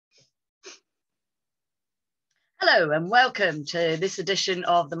Hello and welcome to this edition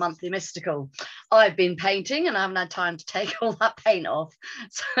of the Monthly Mystical. I've been painting and I haven't had time to take all that paint off.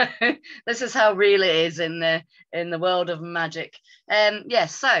 So this is how real it is in the world of magic.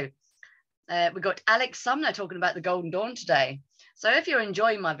 Yes, so we've got Alex Sumner talking about the Golden Dawn today. So if you're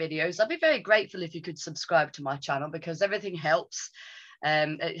enjoying my videos, I'd be very grateful if you could subscribe to my channel, because everything helps.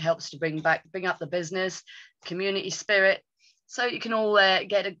 It helps to bring up the business, community spirit, so you can all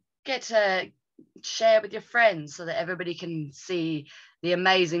share with your friends, so that everybody can see the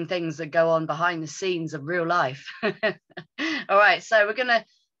amazing things that go on behind the scenes of real life. All right, so we're going to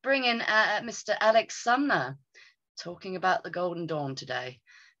bring in Mr. Alex Sumner talking about the Golden Dawn today.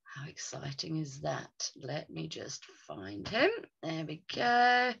 How exciting is that? Let me just find him. There we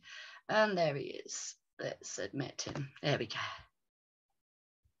go. And there he is. Let's admit him. There we go.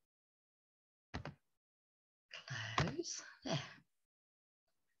 Close. There.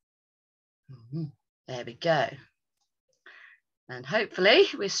 There we go. And hopefully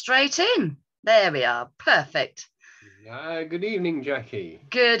we're straight in. There we are. Perfect. Good evening, Jackie.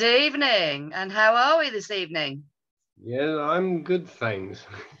 Good evening. And how are we this evening? Yeah, I'm good, thanks.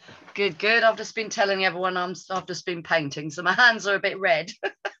 Good, good. I've just been telling everyone I've just been painting, so my hands are a bit red.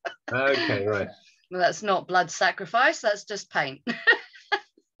 Okay, right. Well, that's not blood sacrifice, that's just paint.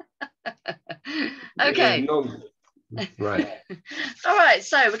 Okay. Yeah, right. All right,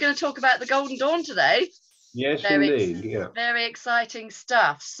 so we're going to talk about the Golden Dawn today. Yes, indeed. Yeah. Very exciting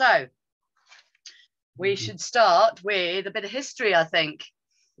stuff. So we should start with a bit of history, I think.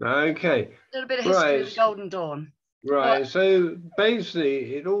 Okay. A little bit of history of the Golden Dawn. Right. So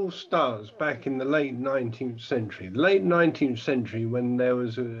basically, it all starts back in the late 19th century. The late 19th century, when there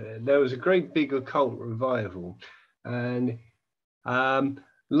was a great big occult revival, and a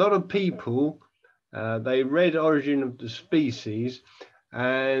lot of people. They read Origin of the Species,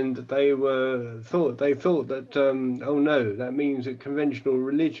 and they thought that oh no, that means that conventional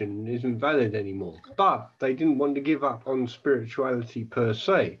religion isn't valid anymore. But they didn't want to give up on spirituality per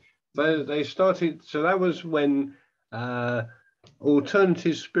se. They started. So that was when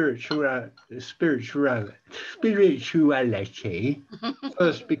alternative spirituality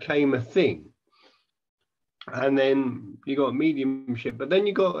first became a thing. And then you got mediumship, but then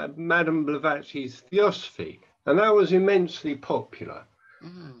you got Madame Blavatsky's Theosophy, and that was immensely popular.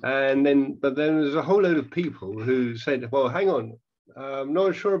 But then there's a whole load of people who said, well, hang on, I'm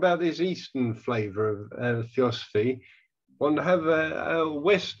not sure about this Eastern flavor of Theosophy. I want to have a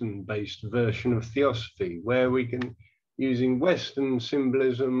Western-based version of Theosophy, where we can, using Western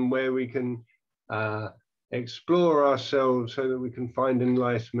symbolism, where we can explore ourselves so that we can find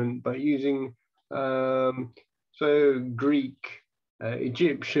enlightenment, but using so Greek,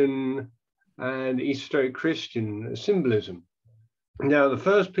 Egyptian, and Esoteric Christian symbolism. Now, the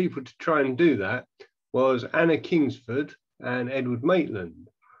first people to try and do that was Anna Kingsford and Edward Maitland,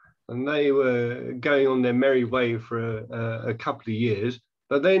 and they were going on their merry way for a couple of years.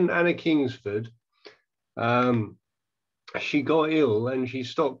 But then Anna Kingsford, she got ill and she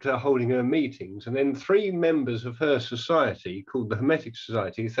stopped holding her meetings. And then 3 members of her society, called the Hermetic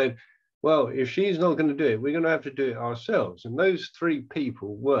Society, said, well, if she's not going to do it, we're going to have to do it ourselves. And those 3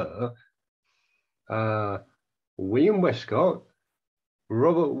 people were William Westcott,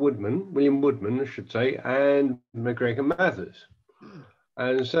 Robert Woodman, William Woodman, I should say, and MacGregor Mathers.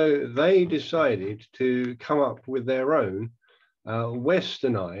 And so they decided to come up with their own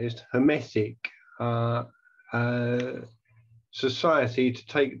westernized Hermetic society to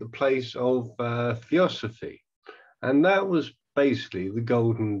take the place of Theosophy. And that was basically the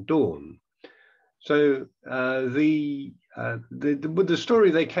Golden Dawn. So the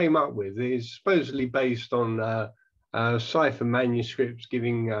story they came up with is supposedly based on cipher manuscripts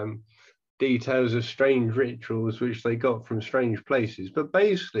giving details of strange rituals which they got from strange places. But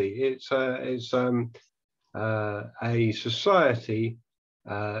basically, it's a society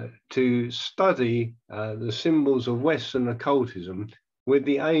to study the symbols of Western occultism with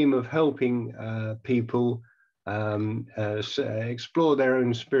the aim of helping people explore their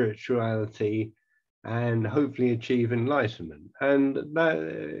own spirituality and hopefully achieve enlightenment. And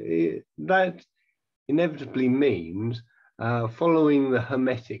that inevitably means following the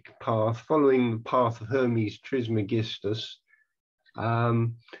Hermetic path, following the path of Hermes Trismegistus,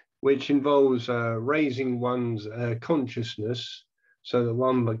 which involves raising one's consciousness so that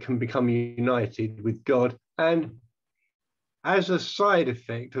one can become united with God. And as a side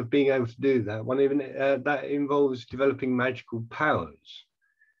effect of being able to do that, that involves developing magical powers.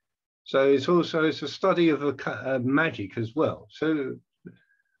 So it's a study of magic as well. So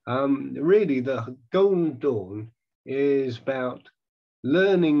really, the Golden Dawn is about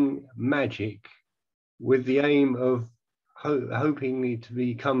learning magic with the aim of hoping to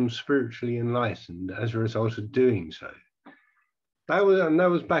become spiritually enlightened as a result of doing so. That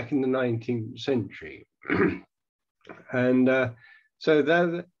was back in the 19th century, and so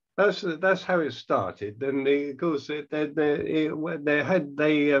that's how it started. Then of course they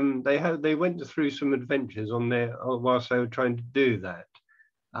went through some adventures on there whilst they were trying to do that.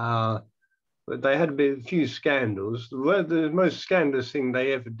 But they had a few scandals. The most scandalous thing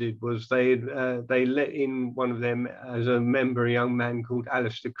they ever did was they let in one of them as a member, a young man called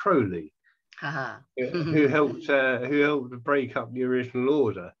Aleister Crowley, who helped break up the original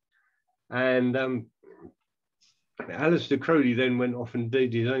order. And Aleister Crowley then went off and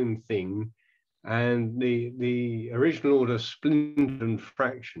did his own thing, and the original order splintered and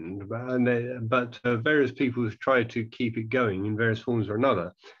fractioned. But various people tried to keep it going in various forms or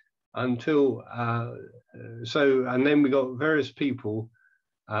another. Until and then we got various people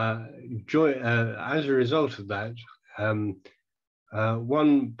join as a result of that.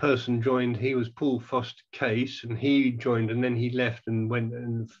 One person joined. He was Paul Foster Case, and he joined, and then he left and went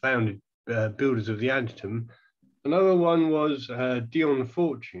and founded Builders of the Adytum. Another one was Dion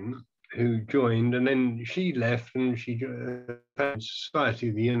Fortune, who joined, and then she left and she founded Society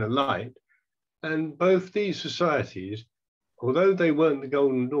of the Inner Light. And both these societies, although they weren't the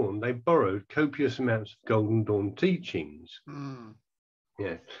Golden Dawn, they borrowed copious amounts of Golden Dawn teachings.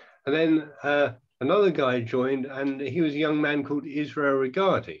 Yeah. And then another guy joined, and he was a young man called Israel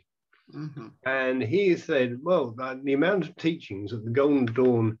Regardie. And he said, well, the amount of teachings that the Golden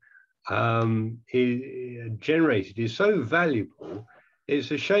Dawn generated is so valuable,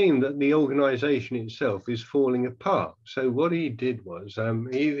 it's a shame that the organization itself is falling apart. So what he did was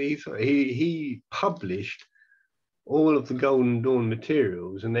he published all of the Golden Dawn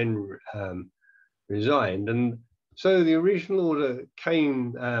materials and then resigned. And so the original order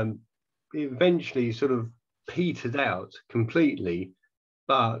came, eventually sort of petered out completely,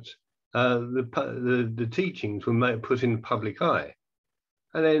 but the teachings were put in the public eye.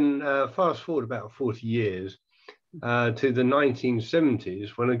 And then fast forward about 40 years to the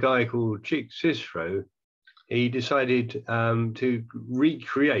 1970s, when a guy called Chick Cicero, he decided to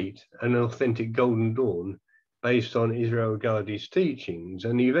recreate an authentic Golden Dawn based on Israel Regardie's teachings.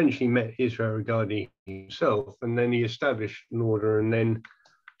 And he eventually met Israel Regardie himself, and then he established an order, and then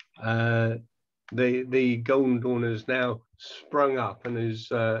the Golden Dawn has now sprung up and is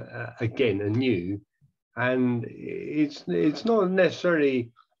again anew. And it's not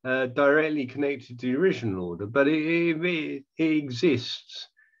necessarily directly connected to the original order, but it exists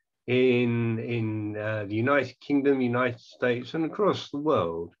in the United Kingdom, United States, and across the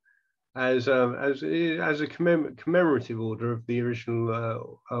world as a commemorative order of the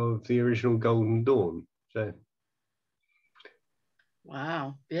original Golden Dawn. So,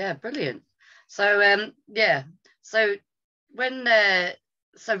 wow, yeah, brilliant. So yeah, so when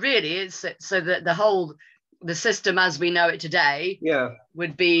so really it's so that the system as we know it today, yeah,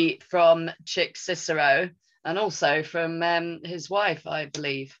 would be from Chick Cicero and also from his wife, I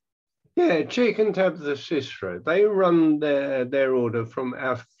believe. Yeah, Chick and Tabitha Cicero, they run their order from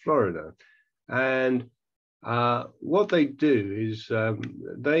out of Florida, and what they do is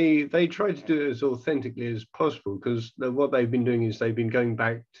they try to do it as authentically as possible, because what they've been doing is they've been going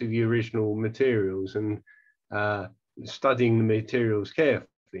back to the original materials and studying the materials carefully,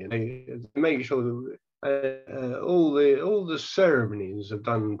 and they make sure that all the ceremonies are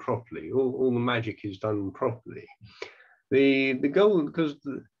done properly, all the magic is done properly. The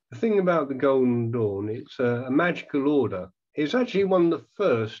thing about the Golden Dawn, it's a magical order. It's actually one of the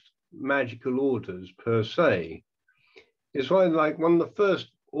first magical orders per se. It's one of the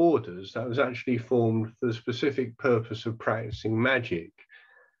first orders that was actually formed for the specific purpose of practicing magic.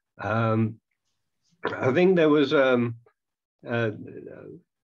 I think there was, with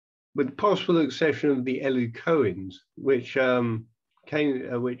the possible exception of the Elu Cohens, which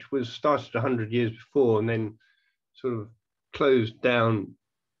was started 100 years before and then sort of closed down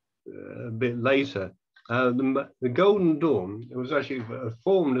a bit later. The Golden Dawn, it was actually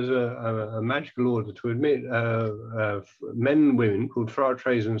formed as a magical order to admit men and women called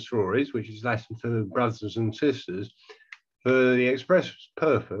fratres and sorores, which is Latin for brothers and sisters, for the express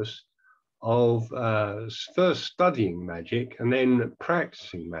purpose of first studying magic and then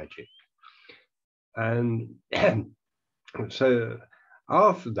practicing magic. And so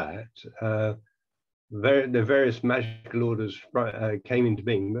after that, the various magical orders came into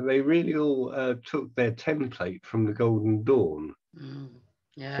being, but they really all took their template from the Golden Dawn.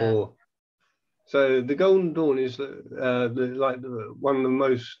 Yeah. So the Golden Dawn is one of the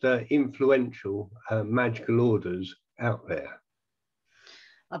most influential magical orders out there.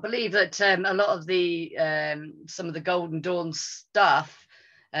 I believe that a lot of the some of the Golden Dawn stuff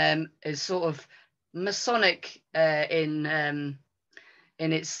is sort of Masonic in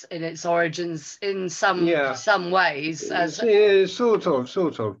its origins in some ways. As yeah, sort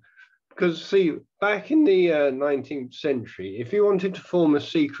of. Because see, back in the 19th century, if you wanted to form a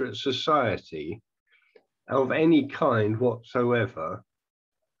secret society of any kind whatsoever,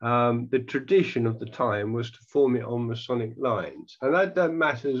 the tradition of the time was to form it on Masonic lines, and that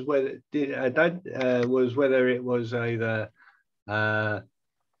matters whether whether it was either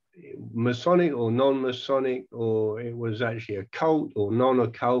Masonic or non-Masonic, or it was actually occult or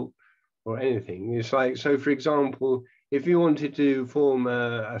non-occult or anything. It's like, so for example, if you wanted to form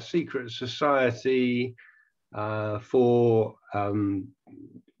a secret society for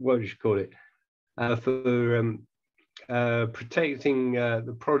what do you call it, for protecting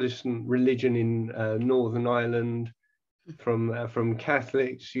the Protestant religion in Northern Ireland from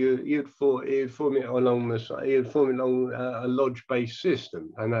Catholics, you'd form it along a lodge-based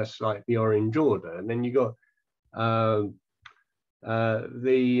system, and that's like the Orange Order. And then you got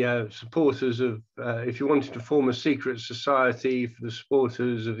the supporters of, if you wanted to form a secret society for the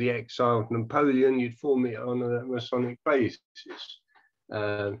supporters of the exiled Napoleon, you'd form it on a Masonic basis.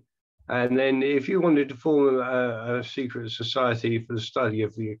 And then if you wanted to form a secret society for the study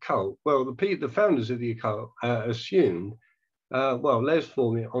of the occult, well, the founders of the occult assumed, well, let's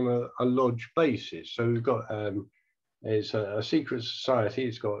form it on a lodge basis. So we've got, it's a secret society,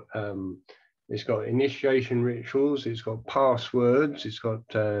 it's got initiation rituals, it's got passwords, it's got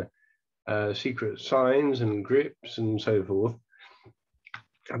secret signs and grips and so forth.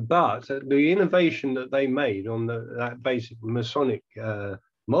 But the innovation that they made on that basic Masonic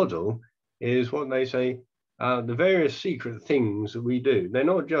model is what they say, the various secret things that we do. They're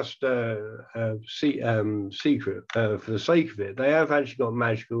not just secret for the sake of it. They have actually got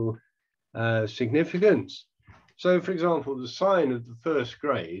magical significance. So, for example, the sign of the first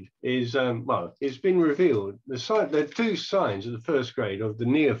grade is, well, it's been revealed. There are two signs of the first grade of the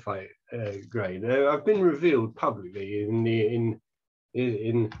neophyte grade. Have been revealed publicly in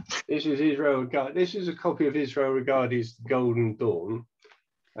this is Israel. This is a copy of Israel Regardie's Golden Dawn,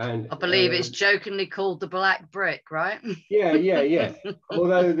 and I believe it's jokingly called the Black Brick, right? Yeah.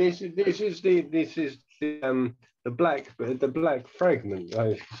 Although this is the black fragment,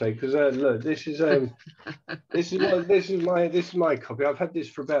 I should say, because look, this is my copy. I've had this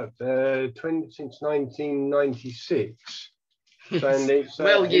for about since 1996, Yes. And it's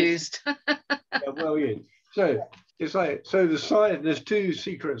well used. Well used. So it's like, so the sign, there's two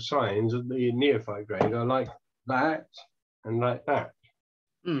secret signs of the neophyte grade are like that and like that.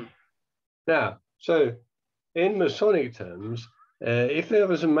 Mm. Now, so in Masonic terms, if there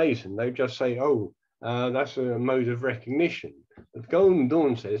was a Mason, they'd just say, oh, that's a mode of recognition. But Golden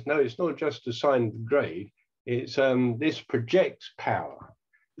Dawn says, no, it's not just a sign of the grade. It's this projects power,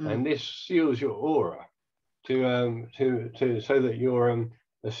 and this seals your aura to so that you're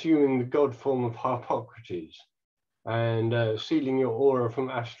assuming the god form of Harpocrates and sealing your aura from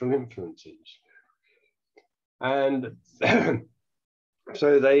astral influences. And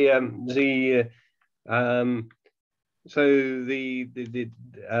so they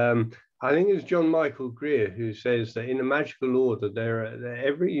I think it's John Michael Greer who says that in a magical order,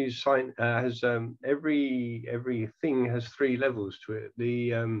 every sign has everything has three levels to it: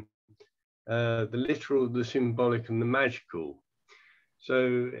 the literal, the symbolic, and the magical.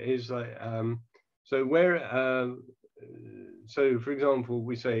 So it's like so where so for example,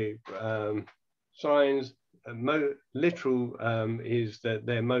 we say signs. Literal is that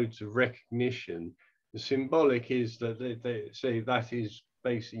they're modes of recognition. The symbolic is that they say that is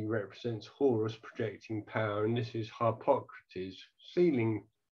basically represents Horus projecting power, and this is Harpocrates sealing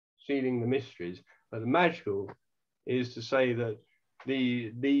the mysteries. But the magical is to say that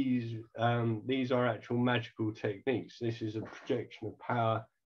these are actual magical techniques. This is a projection of power,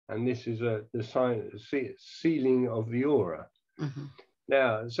 and this is the sign, sealing of the aura. Mm-hmm.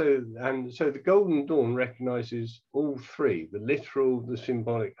 Now, so the Golden Dawn recognizes all three: the literal, the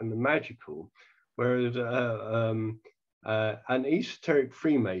symbolic, and the magical. Whereas an esoteric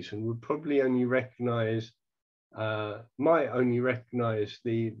Freemason would probably only recognize, might only recognize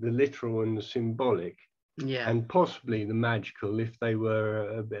the literal and the symbolic, and possibly the magical if they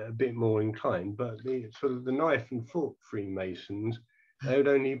were a bit more inclined. But the sort of the knife and fork Freemasons, they would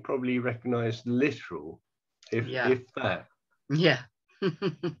only probably recognize the literal, if that. Yeah.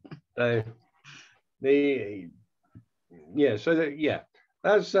 So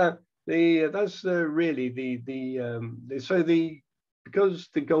that's really the because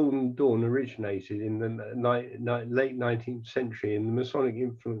the Golden Dawn originated in the late 19th century, and the Masonic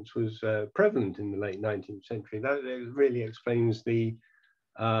influence was prevalent in the late 19th century, that really explains the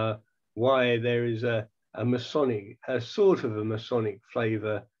why there is a sort of a Masonic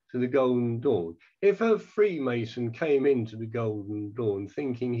flavour to the Golden Dawn. If a Freemason came into the Golden Dawn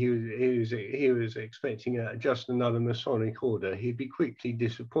thinking he was expecting just another Masonic order, he'd be quickly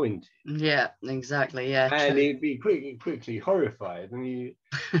disappointed. Yeah, exactly. Yeah, and true. he'd be quickly horrified, and he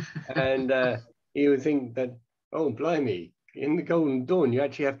would think that, oh blimey, in the Golden Dawn you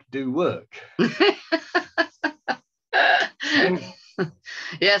actually have to do work.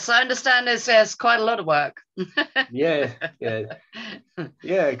 Yes, I understand there's quite a lot of work. yeah, because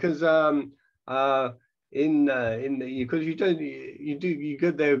because you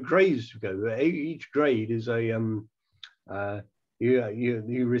go, there are grades to go. Each grade is a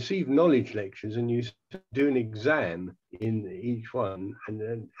you receive knowledge lectures, and you do an exam in each one,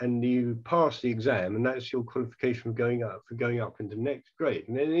 and you pass the exam, and that's your qualification for going up into the next grade.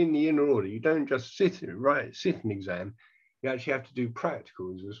 And then in the inner order, you don't just sit an exam, you actually have to do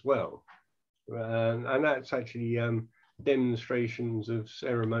practicals as well, and that's actually demonstrations of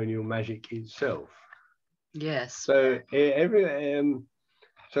ceremonial magic itself. Yes. So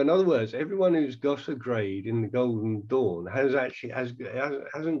so in other words, everyone who's got a grade in the Golden Dawn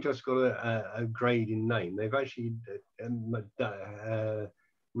hasn't just got a grade in name. They've actually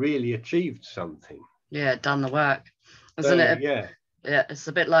really achieved something. Yeah, done the work, isn't it? Yeah. Yeah, it's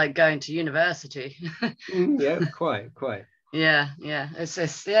a bit like going to university. Yeah, quite. Yeah,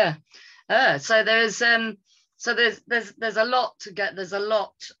 it's yeah. So there's a lot to get. There's a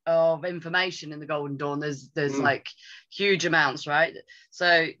lot of information in the Golden Dawn. There's like huge amounts, right?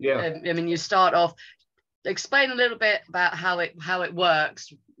 So yeah, I mean, you start off, explain a little bit about how it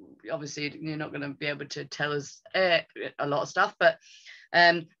works. Obviously, you're not going to be able to tell us a lot of stuff, but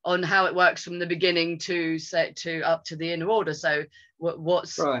on how it works from the beginning to up to the inner order. So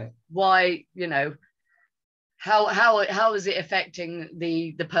what's right? Why, how is it affecting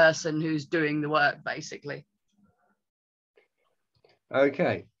the person who's doing the work, basically?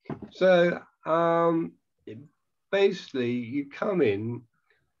 Okay, so basically you come in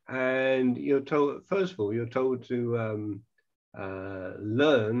and you're told, first of all, you're told to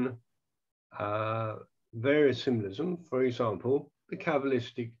learn various symbolism. For example, the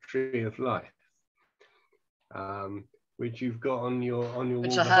Kabbalistic tree of life, which you've got on your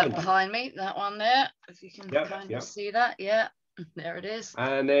Which wall I have behind me, that one there, if you can kind of see that. Yeah, there it is.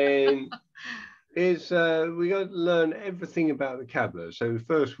 And then we got to learn everything about the Kabbalah. So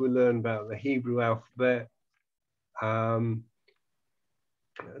first we'll learn about the Hebrew alphabet.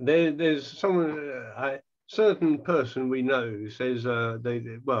 There's someone, a certain person we know who says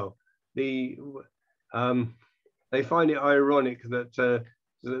they find it ironic that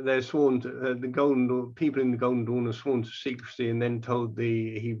they're sworn to the Golden Dawn, people in the Golden Dawn are sworn to secrecy and then told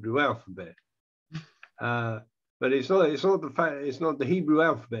the Hebrew alphabet. But it's not the fact. It's not the Hebrew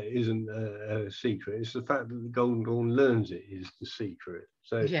alphabet isn't a secret. It's the fact that the Golden Dawn learns it is the secret.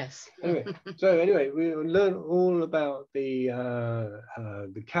 So yes. Anyway, we learn all about the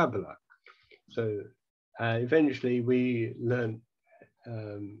Kabbalah. So eventually we learn.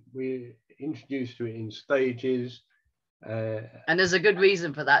 We introduced to it in stages. And there's a good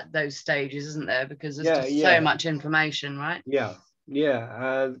reason for those stages, isn't there? Because there's just so much information, right? The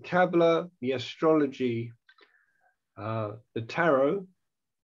Kabbalah, the astrology, the tarot,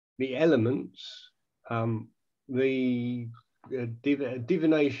 the elements, the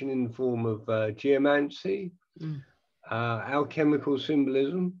divination in the form of geomancy, alchemical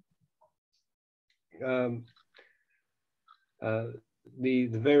symbolism, the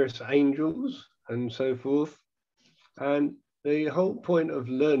various angels and so forth. And the whole point of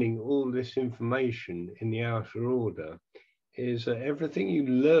learning all this information in the outer order is that everything you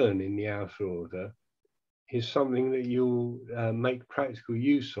learn in the outer order is something that you'll make practical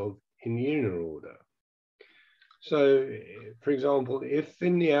use of in the inner order. So, for example, if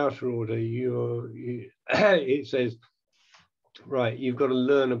in the outer order it says, right, you've got to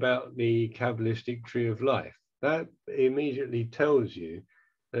learn about the Kabbalistic tree of life, that immediately tells you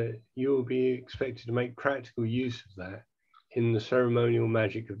that you'll be expected to make practical use of that in the ceremonial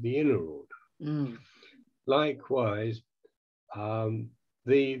magic of the inner order. Likewise, in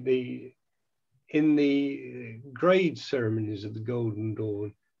the grade ceremonies of the Golden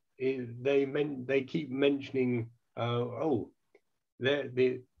Dawn, they keep mentioning, this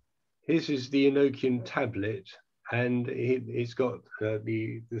is the Enochian tablet, and it's got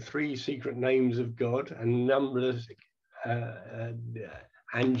the 3 secret names of God and numberless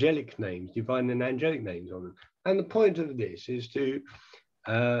angelic names, divine and angelic names on them. And the point of this is to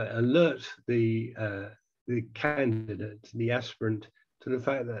alert the candidate, the aspirant, to the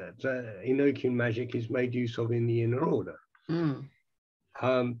fact that Enochian magic is made use of in the inner order. Mm.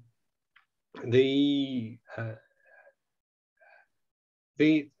 And the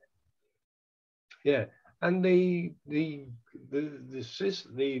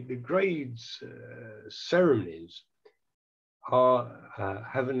grades ceremonies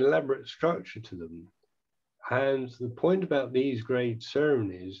have an elaborate structure to them. And the point about these grade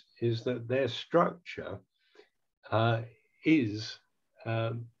ceremonies is that their structure is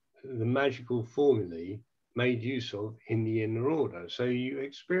the magical formulae made use of in the inner order. So you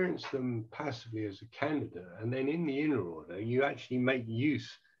experience them passively as a candidate, and then in the inner order, you actually make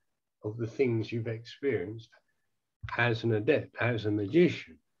use of the things you've experienced as an adept, as a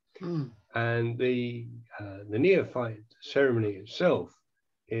magician. Mm. And the neophyte ceremony itself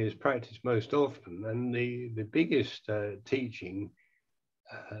is practiced most often, and the biggest teaching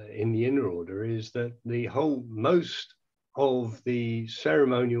in the inner order is that most of the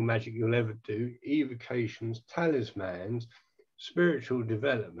ceremonial magic you'll ever do, evocations, talismans, spiritual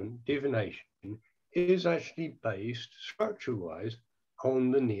development, divination, is actually based structure-wise on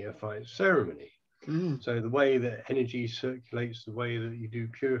the neophyte ceremony. Mm. So the way that energy circulates, the way that you do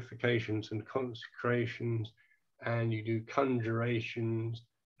purifications and consecrations, and you do conjurations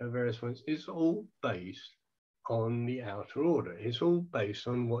of various ones, is all based on the outer order. It's all based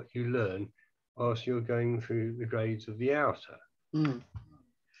on what you learn whilst you're going through the grades of the outer. Mm.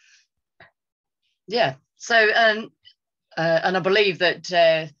 Yeah. So, and I believe that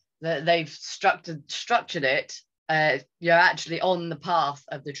that they've structured it. You're actually on the path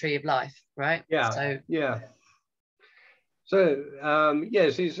of the tree of life, right? Yeah. So yeah. So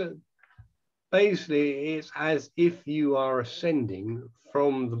yes, it's basically it's as if you are ascending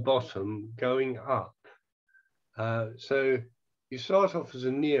from the bottom, going up. So you start off as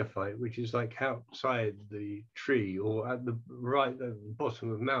a neophyte, which is like outside the tree or at the bottom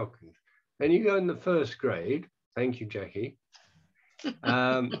of Malkuth. Then you go in the first grade. Thank you, Jackie.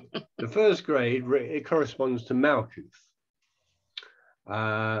 The first grade, it corresponds to Malkuth.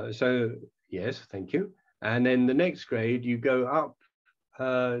 So yes, thank you. And then the next grade, you go up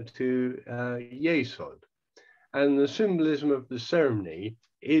to Yesod. And the symbolism of the ceremony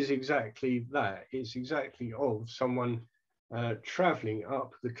is exactly that. It's exactly of someone traveling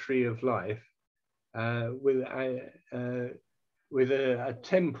up the tree of life with a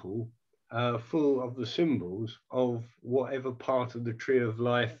temple full of the symbols of whatever part of the tree of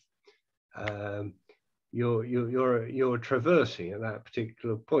life you're traversing at that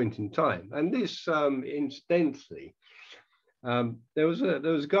particular point in time. And this, incidentally, there was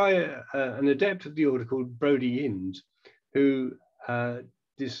a guy, an adept of the order called Brody Innes, who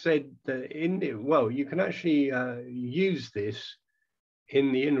just said that you can actually use this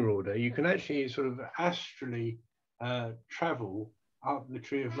in the inner order. You can actually sort of astrally travel up the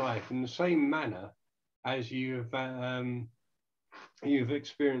tree of life in the same manner as you've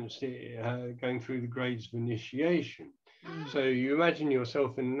experienced it going through the grades of initiation. So you imagine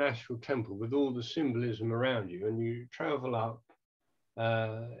yourself in an astral temple with all the symbolism around you, and you travel up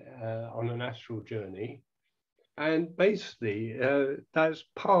on an astral journey. And basically, that's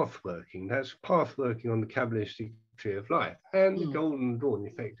path working. That's path working on the Kabbalistic tree of life. And the Golden Dawn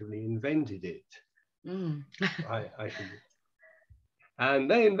effectively invented it. I think. And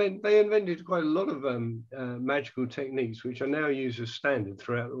they invented quite a lot of magical techniques, which are now used as standard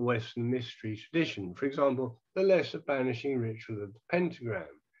throughout the Western mystery tradition. For example, the lesser banishing ritual of the pentagram,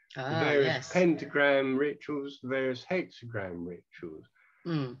 the various pentagram rituals, the various hexagram rituals,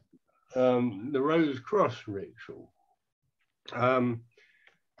 the rose cross ritual, the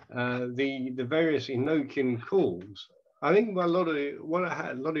various Enochian calls. I think a lot of it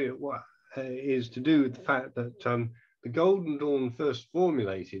is to do with the fact that the Golden Dawn first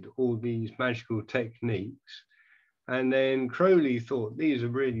formulated all these magical techniques, and then Crowley thought, these are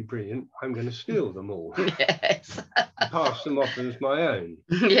really brilliant, I'm going to steal them all. Yes. Pass them off as my own.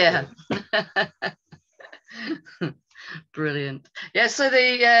 Yeah. Brilliant. Yeah, so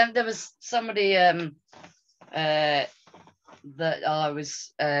there was somebody that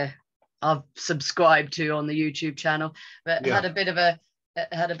I've subscribed to on the YouTube channel, but had a bit of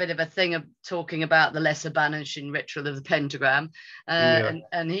a thing of talking about the lesser banishing ritual of the pentagram,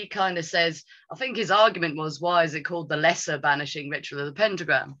 and he kind of says, I think his argument was, why is it called the lesser banishing ritual of the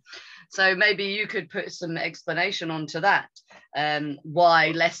pentagram? So maybe you could put some explanation onto that,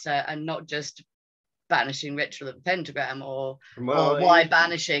 why lesser and not just banishing ritual of the pentagram, or why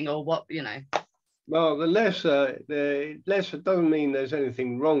banishing, or what, you know. Well, the lesser doesn't mean there's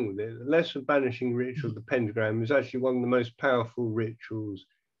anything wrong with it. The lesser banishing ritual of the pentagram is actually one of the most powerful rituals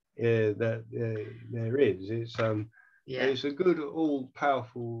that there is. It's a good,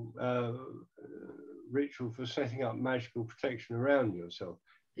 all-powerful ritual for setting up magical protection around yourself.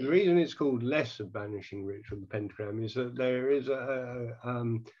 The reason it's called lesser banishing ritual of the pentagram is that there is a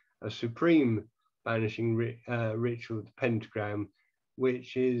supreme banishing ritual of the pentagram,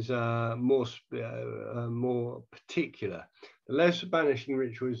 which is more particular. The lesser banishing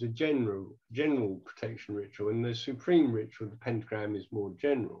ritual is a general protection ritual, and the supreme ritual of the pentagram is more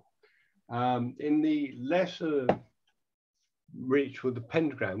general. In the lesser ritual of the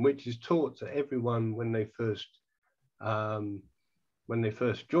pentagram, which is taught to everyone when they first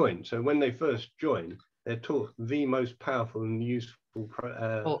join. So when they first join, they're taught the most powerful and useful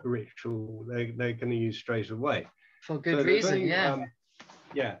ritual they're going to use straight away. For good reason,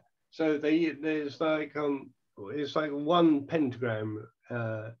 yeah. So there's like it's like one pentagram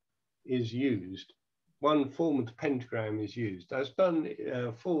is used. One form of the pentagram is used. That's done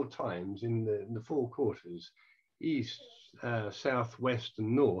 4 times in the 4 quarters: east, south, west,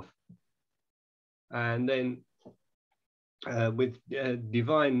 and north. And then with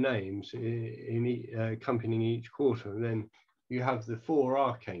divine names accompanying each quarter. And then you have the 4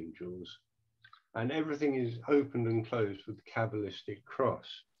 archangels, and everything is opened and closed with the Kabbalistic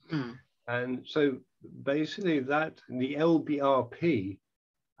cross. And so basically the LBRP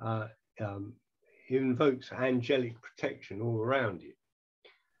invokes angelic protection all around you.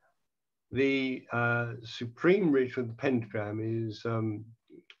 The supreme ritual of the pentagram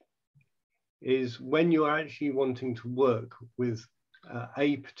is when you're actually wanting to work with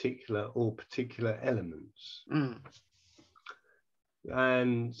a particular or particular elements.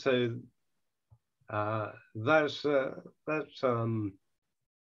 And so that's a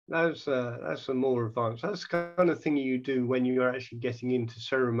more advanced. That's the kind of thing you do when you're actually getting into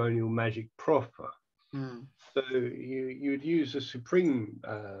ceremonial magic proper. So you'd use a supreme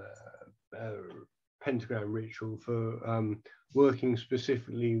pentagram ritual for working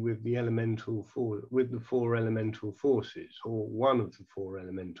specifically with the with the 4 elemental forces, or one of the 4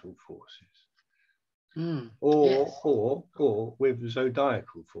 elemental forces, or with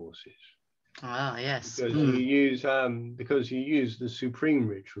zodiacal forces. Ah, yes. Because you use the supreme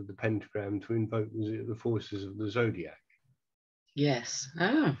ritual of the pentagram to invoke the forces of the zodiac. Yes.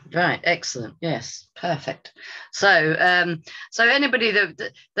 Oh, right. Excellent. Yes. Perfect. So, so anybody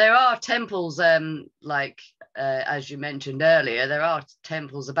there are temples, like as you mentioned earlier, there are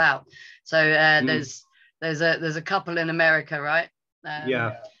temples about. So there's a couple in America, right?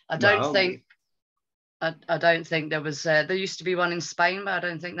 Yeah. I don't think there was. There used to be one in Spain, but I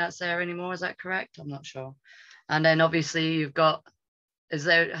don't think that's there anymore. Is that correct? I'm not sure. And then obviously you've got.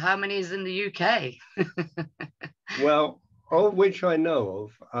 How many is in the UK? Well, of which I know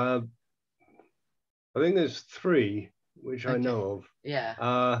of, I think there's 3 which I know of.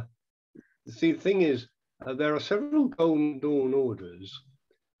 Yeah. See, the thing is, there are several Golden Dawn orders.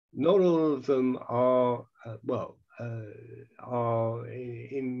 Not all of them are are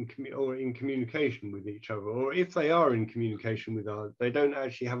in communication with each other, or if they are in communication with others, they don't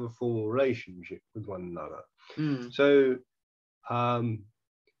actually have a formal relationship with one another. So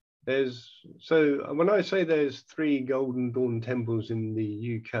when I say there's 3 Golden Dawn temples in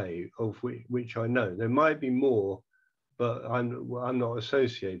the UK, of which I know, there might be more, but I'm not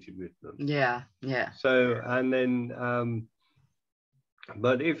associated with them. Yeah. So, and then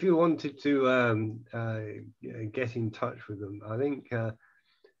but if you wanted to get in touch with them, I think there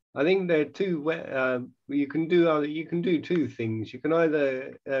are 2. You can do 2 things. You can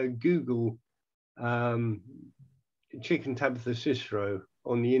either Google Chicken Tabitha Cicero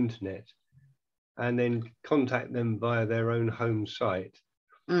on the internet, and then contact them via their own home site.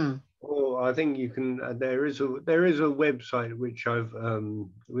 Or I think you can. There is a website which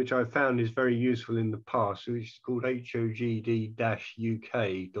I've found is very useful in the past, which is called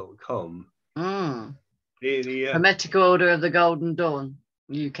HOGD-UK.com. Hermetic Order of the Golden Dawn,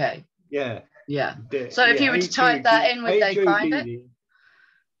 UK. Yeah. So if you were to type that in, would they find it?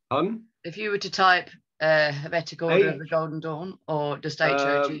 If you were to type Hermetic Order of the Golden Dawn, or just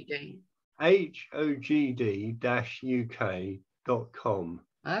HOGD? HOGD-UK.com.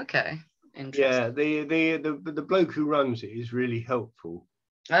 Okay. Interesting. Yeah, the bloke who runs it is really helpful.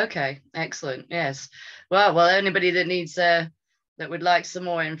 Okay, excellent. Yes. Well, anybody that needs that would like some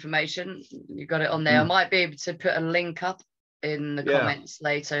more information, you got it on there. I might be able to put a link up in the comments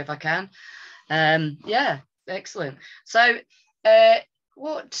later if I can. Yeah, excellent. So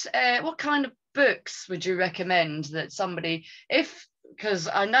what kind of books would you recommend that somebody, if because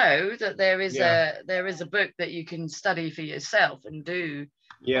I know that there is a book that you can study for yourself and do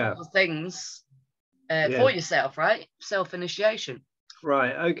all the things for yourself, right? Self-initiation.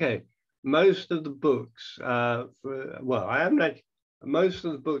 Right. Okay. Most of the books, most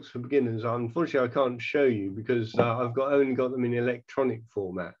of the books for beginners, unfortunately, I can't show you because I've only got them in electronic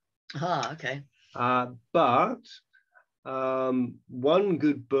format. Ah, okay. But one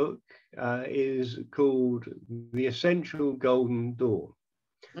good book is called The Essential Golden Dawn.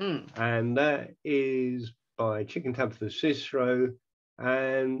 And that is by Chicken Tabitha Cicero.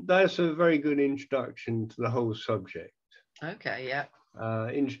 And that's a very good introduction to the whole subject. Okay, yeah.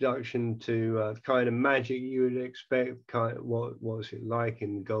 Introduction to the kind of magic you would expect, kind of what's it like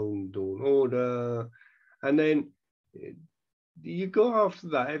in the Golden Dawn Order, and then you go after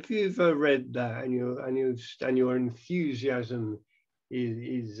that. If you've read that and your enthusiasm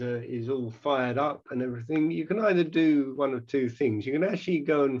is all fired up and everything, you can either do one of two things. You can actually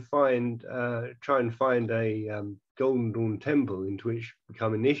go and try and find a Golden Dawn temple into which you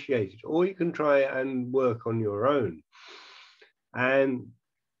become initiated, or you can try and work on your own. And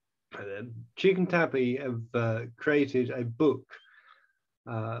Chicken Tappy have created a book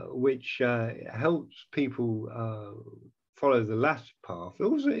which helps people follow the latter path.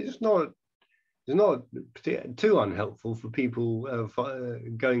 Also, it's not too unhelpful for people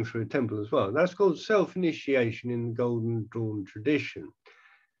going through a temple as well. That's called self-initiation in the Golden Dawn tradition,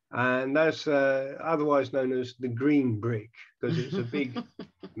 and that's otherwise known as the green brick because it's a big,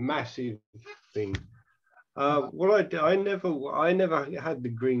 massive thing. What I did, I never had the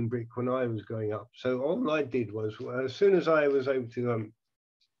green brick when I was growing up. So all I did was, as soon as I was able to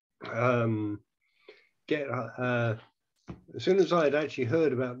as soon as I had actually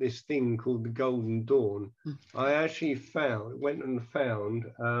heard about this thing called the Golden Dawn, I actually went and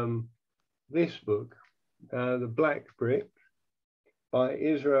found this book, The Black Brick by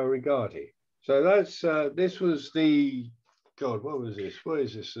Israel Regardie. So that's this was what was this? What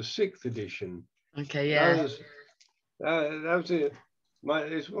is this? The 6th edition. Okay, yeah. That was it.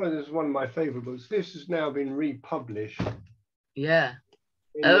 It's one of my favorite books. This has now been republished. Yeah.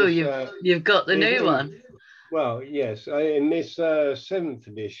 You've got the new one. Well, yes, in this 7th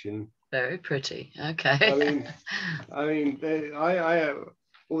edition. Very pretty. Okay. I mean,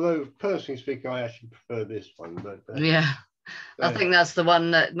 although personally speaking, I actually prefer this one. But yeah, I think that's the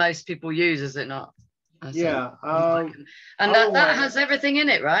one that most people use, is it not? Yeah, and that has everything in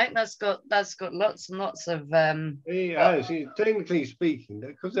it, right? That's got lots and lots of. Technically speaking,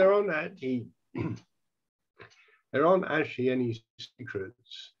 because there aren't actually any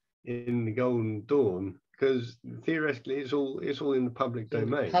secrets in the Golden Dawn, because theoretically it's all in the public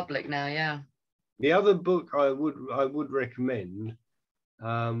domain. Public now, yeah. The other book I would recommend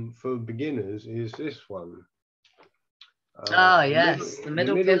for beginners is this one. Yes, the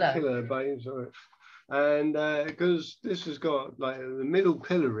Middle Pillar by and because this has got like the Middle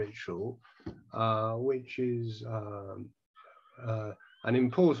Pillar ritual, which is an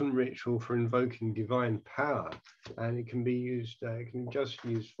important ritual for invoking divine power, and it can be used. It can just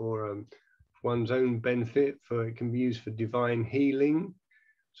use for one's own benefit. It can be used for divine healing,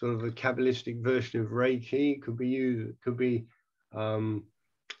 sort of a Kabbalistic version of Reiki. It could be used. Could be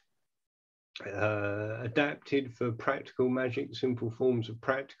adapted for practical magic, simple forms of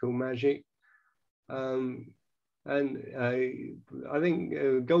practical magic. I think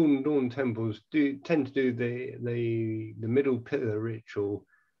Golden Dawn temples tend to do the Middle Pillar ritual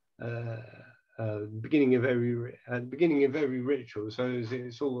beginning of every ritual. So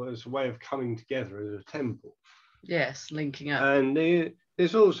it's all as a way of coming together as a temple. Yes, linking up. And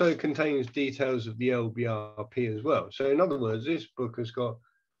this also contains details of the LBRP as well. So in other words, this book has got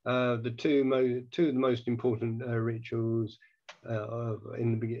two of the most important rituals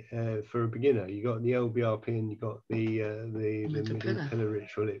for a beginner. You got the LBRP and you got the Middle Pillar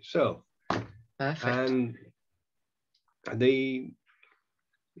ritual itself. Perfect. And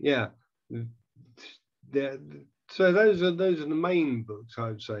so those are the main books, I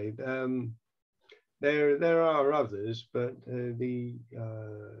would say. There are others, but those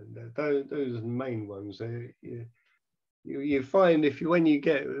are the main ones. You find when you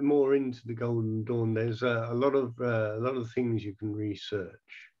get more into the Golden Dawn, there's a lot of things you can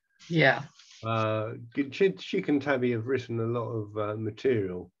research. Yeah. Chicken Tabby have written a lot of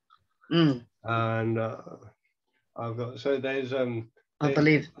material, and I've got there's I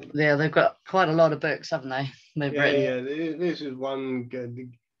believe they've got quite a lot of books, haven't they? They've written. Yeah. This is one.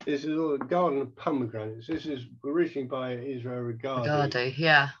 This is all Garden of Pomegranates. This is originally by Israel Regardie.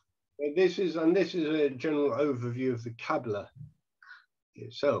 Yeah. This is a general overview of the Kabbalah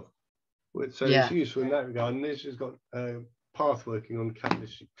itself. So it's useful in that regard. And this has got path working on the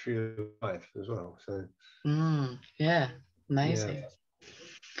Kabbalistic tree of life as well. So yeah, amazing. Yeah.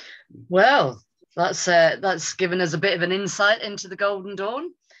 Well, that's given us a bit of an insight into the Golden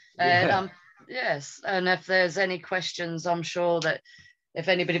Dawn. Yes, and if there's any questions, I'm sure that if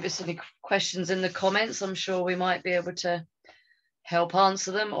anybody puts any questions in the comments, I'm sure we might be able to help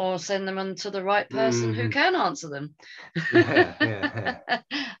answer them or send them on to the right person who can answer them.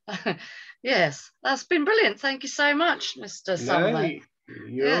 Yes, that's been brilliant. Thank you so much, Mr. Sumner.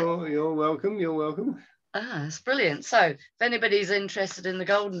 You're welcome. You're welcome. That's brilliant. So if anybody's interested in the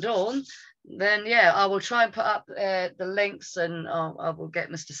Golden Dawn, then yeah, I will try and put up the links, and I will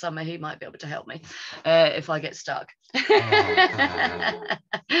get Mr. Sumner. He might be able to help me if I get stuck.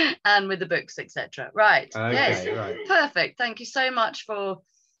 And with the books, etc. Right. Okay, yes. Right. Perfect. Thank you so much for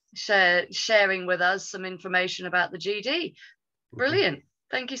sharing with us some information about the GD. Brilliant.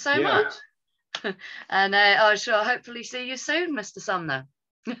 Thank you so much. And I shall hopefully see you soon, Mr. Sumner.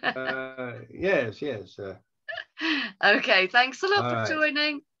 Yes. Okay. Thanks a lot for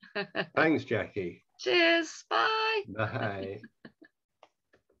joining. Thanks, Jackie. Cheers. Bye. Bye.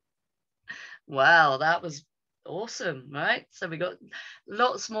 Wow, that was awesome, right? So we got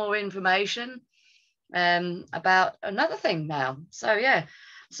lots more information about another thing now. So yeah,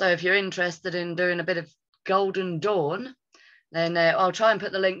 so if you're interested in doing a bit of Golden Dawn, then I'll try and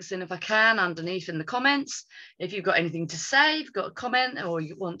put the links in if I can underneath in the comments. If you've got anything to say, if you've got a comment or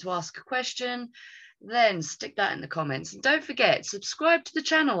you want to ask a question, then stick that in the comments. And don't forget, subscribe to the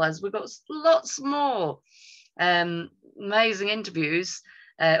channel, as we've got lots more amazing interviews,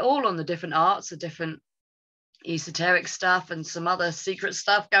 all on the different arts, the different esoteric stuff and some other secret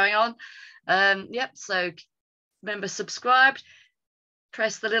stuff going on. Yep, so remember, subscribe,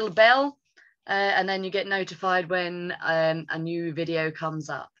 press the little bell, and then you get notified when a new video comes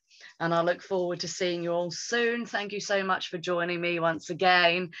up. And I look forward to seeing you all soon. Thank you so much for joining me once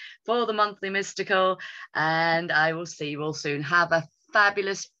again for the Monthly Mystical, and I will see you all soon. Have a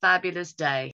fabulous, fabulous day.